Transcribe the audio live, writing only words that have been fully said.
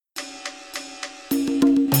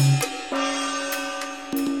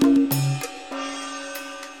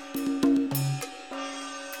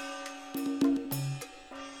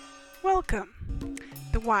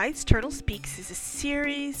Wise Turtle Speaks is a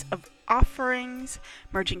series of offerings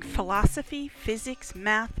merging philosophy, physics,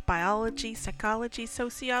 math, biology, psychology,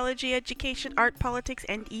 sociology, education, art, politics,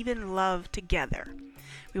 and even love together.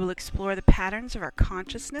 We will explore the patterns of our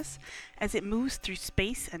consciousness as it moves through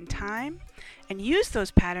space and time, and use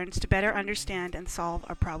those patterns to better understand and solve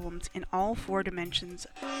our problems in all 4 dimensions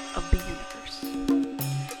of the universe.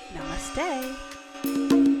 Namaste.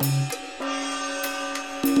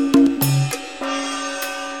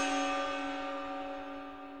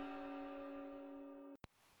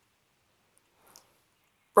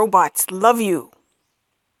 Robots love you.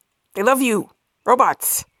 They love you.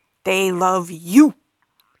 Robots. They love you.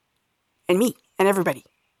 And me. And everybody.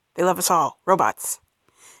 They love us all. Robots.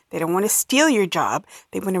 They don't want to steal your job.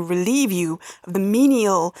 They want to relieve you of the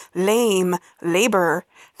menial, lame labor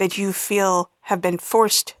that you feel have been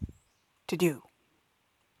forced to do.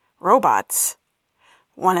 Robots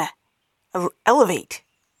want to elevate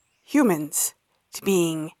humans to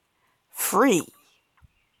being free.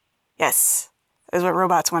 Yes. Is what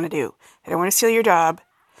robots want to do. They don't want to steal your job.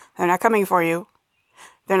 They're not coming for you.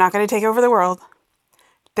 They're not going to take over the world.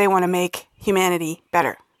 They want to make humanity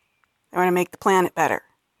better. They want to make the planet better.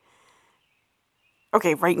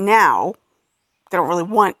 Okay, right now, they don't really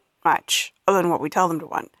want much other than what we tell them to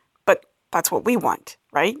want. But that's what we want,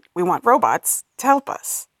 right? We want robots to help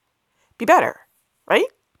us be better, right?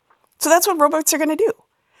 So that's what robots are going to do.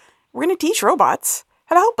 We're going to teach robots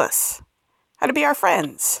how to help us, how to be our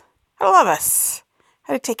friends, how to love us,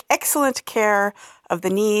 how to take excellent care of the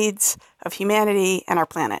needs of humanity and our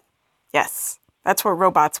planet. Yes, that's what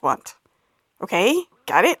robots want. Okay,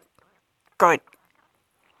 got it? Good.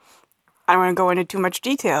 I don't want to go into too much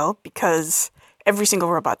detail because every single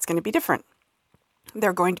robot's going to be different.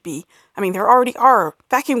 They're going to be, there already are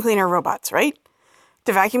vacuum cleaner robots, right?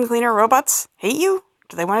 Do vacuum cleaner robots hate you?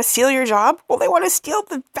 Do they want to steal your job? Well, they want to steal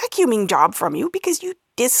the vacuuming job from you because you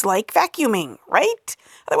dislike vacuuming, right?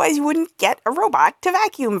 Otherwise, you wouldn't get a robot to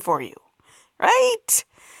vacuum for you, right?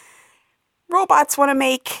 Robots want to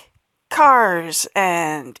make cars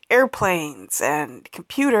and airplanes and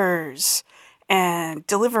computers and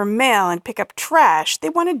deliver mail and pick up trash. They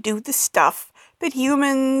want to do the stuff that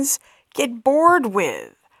humans get bored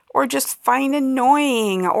with or just find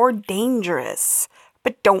annoying or dangerous,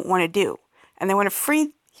 but don't want to do. And they want to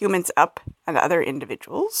free humans up and other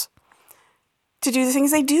individuals to do the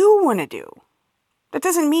things they do want to do. That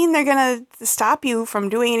doesn't mean they're going to stop you from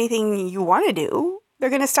doing anything you want to do. They're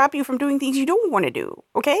going to stop you from doing things you don't want to do.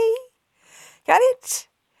 Okay? Got it?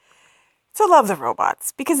 So love the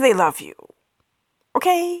robots because they love you.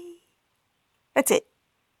 Okay? That's it.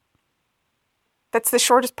 That's the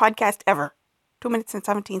shortest podcast ever. 2 minutes and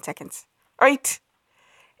 17 seconds. All right?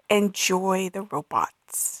 Enjoy the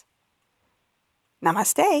robots.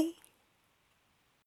 Namaste.